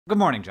Good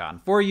morning,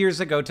 John. 4 years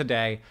ago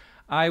today,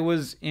 I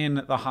was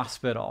in the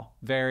hospital,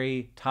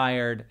 very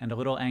tired and a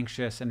little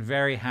anxious and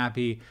very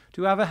happy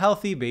to have a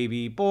healthy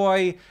baby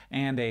boy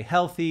and a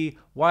healthy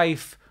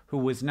wife who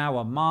was now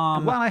a mom.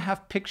 And while I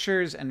have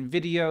pictures and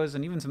videos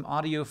and even some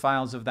audio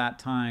files of that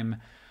time,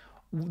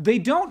 they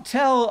don't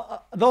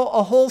tell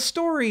a whole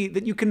story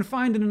that you can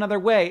find in another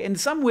way. In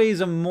some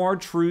ways, a more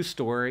true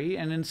story,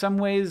 and in some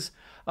ways,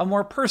 a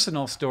more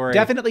personal story.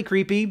 Definitely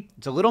creepy.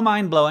 It's a little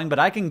mind-blowing, but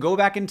I can go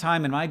back in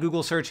time in my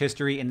Google search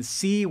history and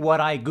see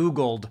what I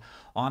Googled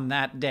on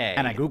that day.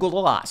 And I Googled a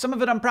lot. Some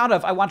of it I'm proud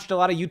of. I watched a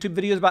lot of YouTube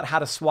videos about how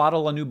to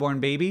swaddle a newborn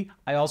baby.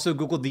 I also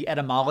Googled the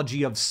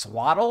etymology of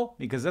swaddle,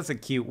 because that's a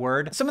cute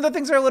word. Some of the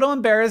things are a little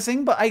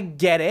embarrassing, but I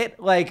get it.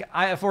 Like,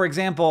 for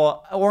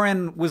example,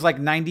 Oren was like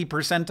 90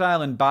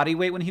 percentile in body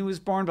weight when he was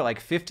born, but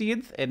like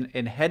 50th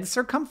in head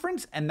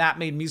circumference, and that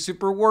made me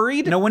super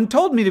worried. No one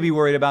told me to be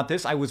worried about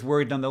this. I was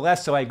worried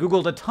nonetheless, so I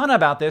Googled a ton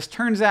about this.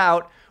 Turns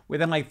out,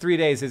 within like 3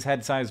 days, his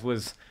head size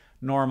was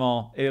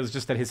normal. It was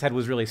just that his head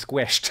was really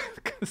squished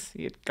because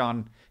he'd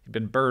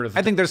been birthed.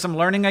 I think there's some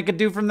learning I could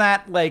do from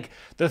that. Like,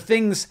 the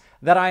things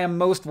that I am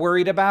most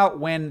worried about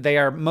when they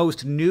are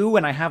most new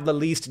and I have the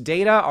least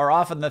data are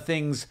often the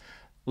things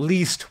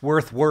least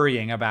worth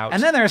worrying about.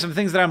 And then there are some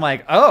things that I'm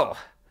like, oh,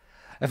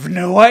 I have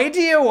no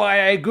idea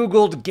why I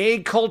Googled gay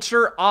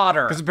culture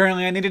otter. Because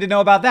apparently I needed to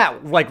know about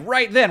that, like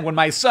right then when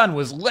my son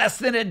was less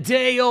than a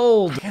day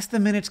old. I guess the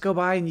minutes go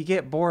by and you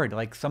get bored.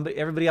 Like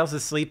everybody else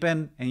is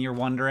sleeping and you're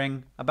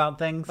wondering about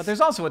things. But there's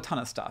also a ton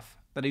of stuff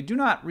that I do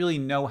not really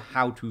know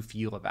how to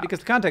feel about. Because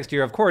the context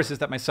here, of course, is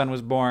that my son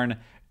was born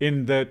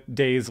in the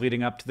days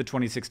leading up to the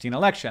 2016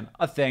 election,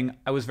 a thing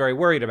I was very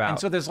worried about. And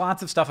so there's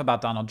lots of stuff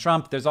about Donald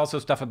Trump. There's also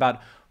stuff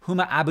about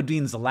Huma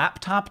Abedin's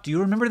laptop. Do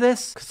you remember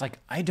this? Because, like,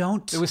 I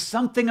don't. There was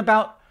something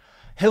about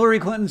Hillary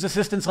Clinton's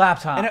assistant's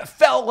laptop, and it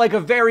felt like a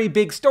very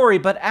big story.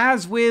 But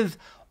as with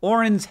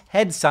Oren's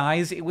head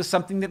size, it was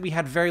something that we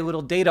had very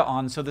little data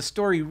on, so the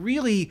story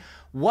really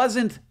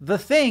wasn't the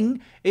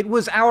thing. It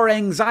was our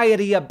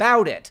anxiety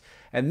about it.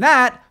 And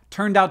that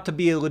turned out to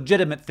be a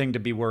legitimate thing to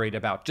be worried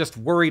about, just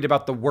worried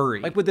about the worry.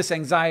 Like with this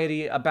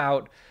anxiety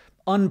about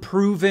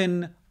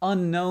unproven,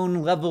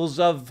 unknown levels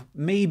of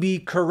maybe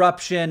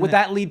corruption, would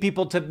that lead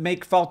people to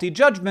make faulty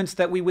judgments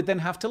that we would then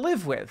have to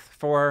live with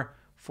for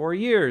 4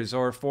 years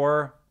or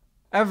forever?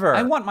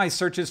 I want my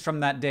searches from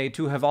that day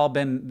to have all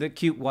been the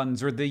cute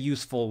ones or the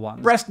useful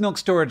ones. Breast milk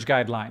storage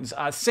guidelines,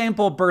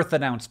 sample birth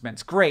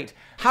announcements, great.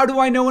 How do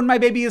I know when my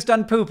baby is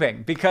done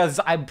pooping? Because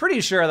I'm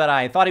pretty sure that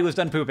I thought he was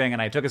done pooping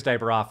and I took his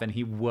diaper off and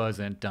he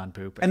wasn't done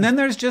pooping. And then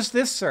there's just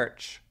this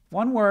search.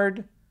 One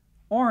word,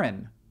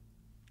 Oren.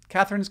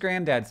 Catherine's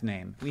granddad's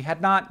name. We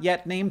had not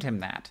yet named him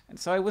that, and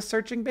so I was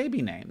searching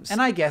baby names. And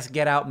I guess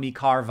Get Out Me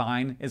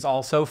Carvine is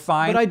also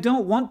fine, but I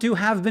don't want to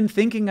have been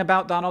thinking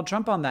about Donald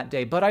Trump on that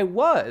day, but I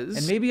was.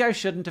 And maybe I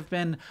shouldn't have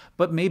been,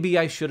 but maybe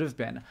I should have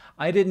been.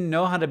 I didn't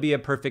know how to be a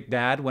perfect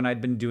dad when I'd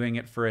been doing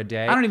it for a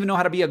day. I don't even know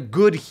how to be a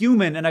good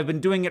human, and I've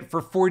been doing it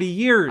for 40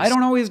 years. I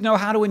don't always know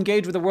how to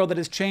engage with a world that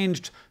has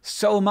changed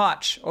so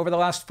much over the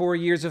last 4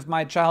 years of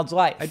my child's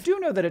life. I do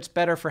know that it's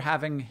better for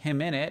having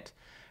him in it,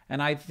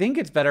 and I think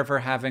it's better for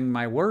having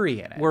my worry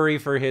in it. Worry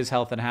for his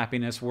health and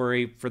happiness,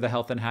 worry for the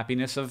health and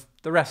happiness of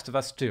the rest of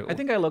us too. I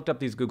think I looked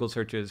up these Google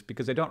searches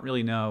because I don't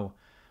really know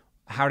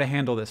how to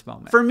handle this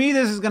moment. For me,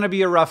 this is gonna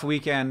be a rough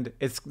weekend.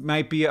 It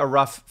might be a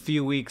rough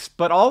few weeks,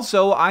 but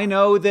also I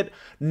know that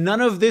none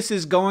of this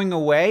is going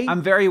away.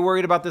 I'm very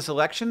worried about this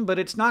election, but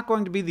it's not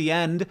going to be the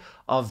end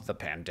of the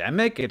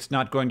pandemic. It's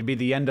not going to be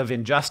the end of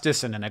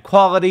injustice and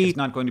inequality. It's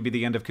not going to be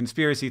the end of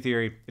conspiracy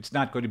theory. It's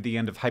not going to be the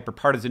end of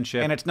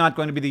hyperpartisanship. And it's not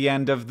going to be the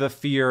end of the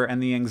fear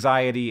and the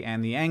anxiety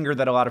and the anger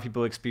that a lot of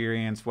people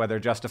experience, whether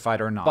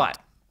justified or not. But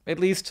at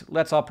least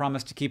let's all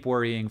promise to keep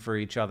worrying for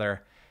each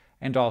other,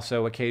 and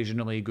also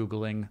occasionally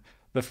Googling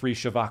the free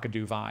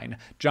Shavakadu Vine.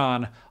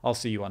 John, I'll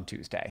see you on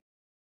Tuesday.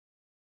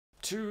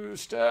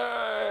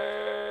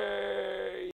 Tuesday!